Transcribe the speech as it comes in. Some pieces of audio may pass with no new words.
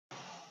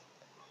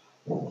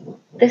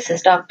This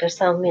is Dr.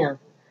 Soumya.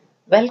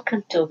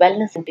 Welcome to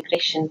Wellness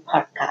Integration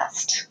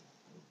Podcast.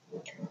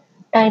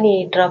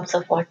 Tiny drops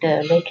of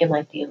water make a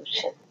mighty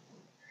ocean.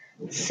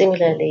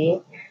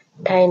 Similarly,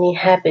 tiny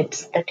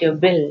habits that you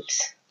build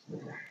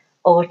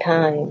over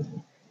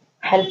time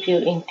help you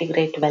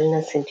integrate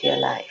wellness into your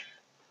life.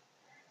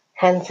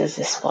 Hence is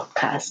this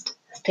podcast.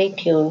 Stay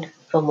tuned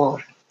for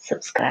more.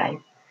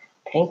 Subscribe.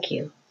 Thank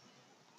you.